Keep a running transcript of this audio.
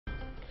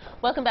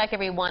Welcome back,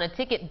 everyone. A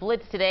ticket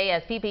blitz today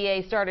as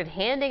PPA started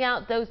handing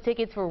out those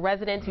tickets for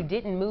residents who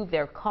didn't move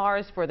their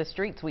cars for the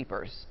street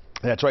sweepers.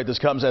 That's right. This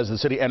comes as the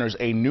city enters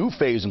a new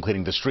phase in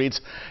cleaning the streets,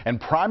 and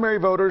primary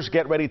voters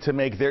get ready to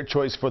make their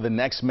choice for the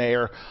next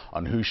mayor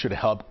on who should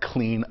help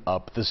clean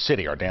up the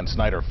city. Our Dan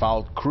Snyder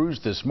followed crews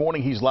this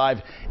morning. He's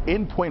live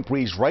in Point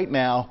Breeze right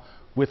now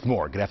with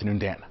more. Good afternoon,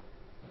 Dan.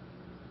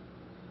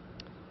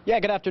 Yeah,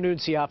 good afternoon,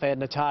 Siafa and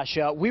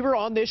Natasha. We were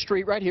on this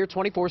street right here,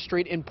 24th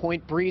Street in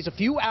Point Breeze, a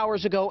few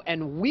hours ago,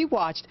 and we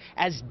watched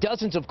as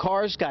dozens of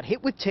cars got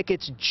hit with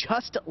tickets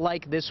just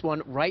like this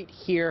one right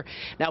here.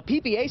 Now,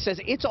 PPA says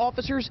its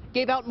officers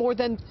gave out more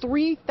than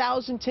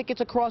 3,000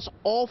 tickets across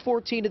all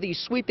 14 of these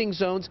sweeping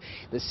zones.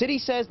 The city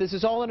says this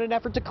is all in an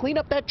effort to clean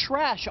up that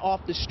trash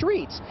off the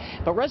streets.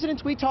 But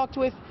residents we talked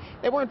with,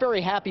 they weren't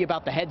very happy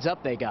about the heads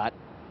up they got.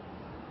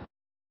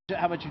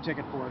 How much you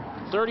ticket for?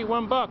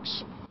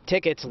 $31.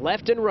 Tickets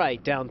left and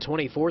right down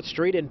 24th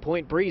Street in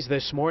Point Breeze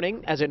this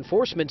morning as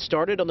enforcement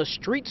started on the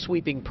street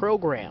sweeping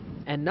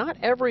program. And not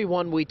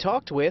everyone we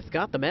talked with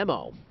got the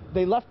memo.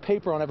 They left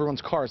paper on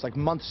everyone's cars like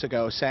months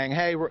ago saying,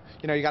 hey, you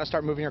got to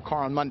start moving your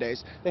car on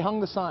Mondays. They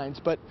hung the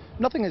signs, but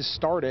nothing has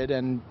started,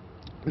 and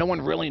no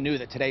one really knew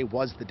that today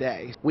was the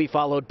day. We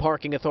followed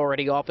parking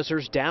authority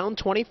officers down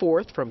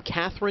 24th from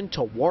Catherine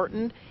to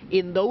Wharton.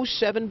 In those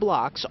 7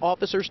 blocks,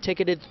 officers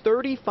ticketed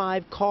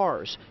 35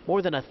 cars,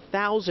 more than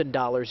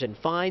 $1,000 in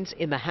fines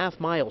in the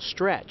half-mile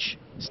stretch.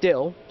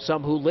 Still,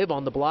 some who live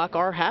on the block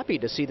are happy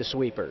to see the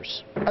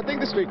sweepers. I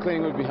think the street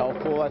cleaning would be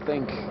helpful. I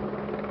think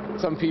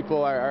some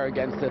people are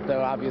against it,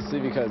 though, obviously,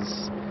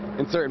 because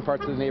in certain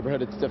parts of the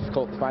neighborhood, it's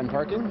difficult to find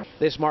parking.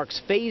 This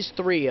marks phase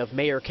 3 of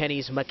Mayor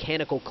Kenny's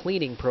mechanical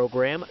cleaning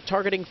program,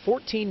 targeting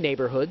 14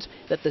 neighborhoods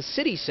that the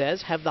city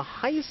says have the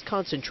highest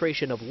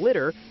concentration of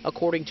litter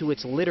according to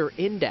its litter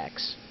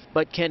index.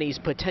 But Kenny's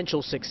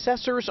potential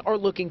successors are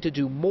looking to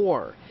do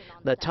more.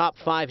 The top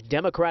 5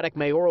 Democratic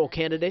mayoral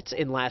candidates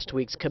in last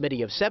week's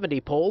Committee of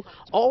 70 poll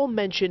all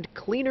mentioned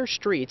cleaner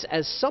streets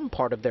as some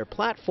part of their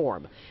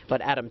platform. But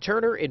Adam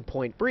Turner in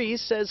Point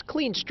Breeze says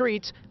clean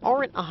streets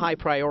aren't a high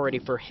priority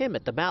for him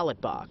at the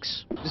ballot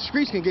box. The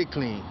streets can get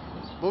clean,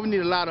 but we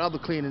need a lot of other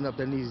cleaning up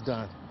that needs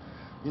done.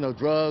 You know,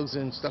 drugs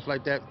and stuff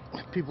like that.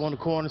 People on the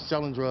corner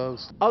selling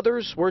drugs.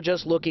 Others were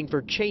just looking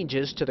for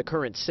changes to the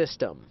current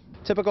system.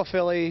 Typical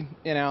Philly,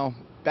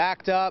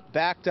 backed up,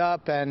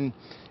 and,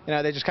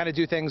 they just kind of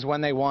do things when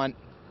they want,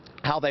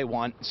 how they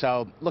want.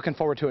 So looking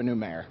forward to a new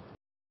mayor.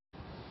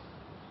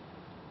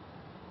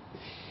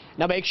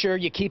 Now make sure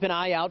you keep an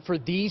eye out for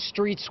these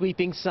street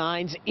sweeping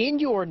signs in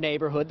your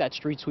neighborhood. That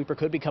street sweeper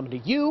could be coming to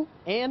you,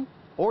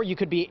 or you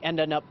could be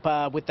ending up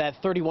with that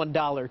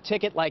 $31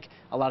 ticket like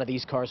a lot of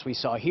these cars we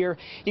saw here.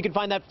 You can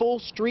find that full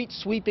street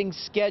sweeping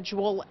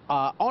schedule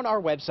on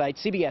our website,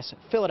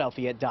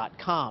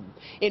 cbsphiladelphia.com.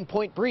 In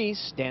Point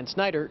Breeze, Dan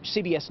Snyder,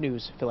 CBS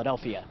News,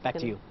 Philadelphia. Back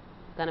to you.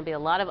 Going to be a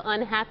lot of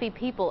unhappy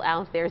people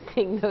out there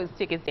seeing those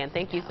tickets, Dan.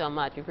 Thank you so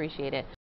much. Appreciate it.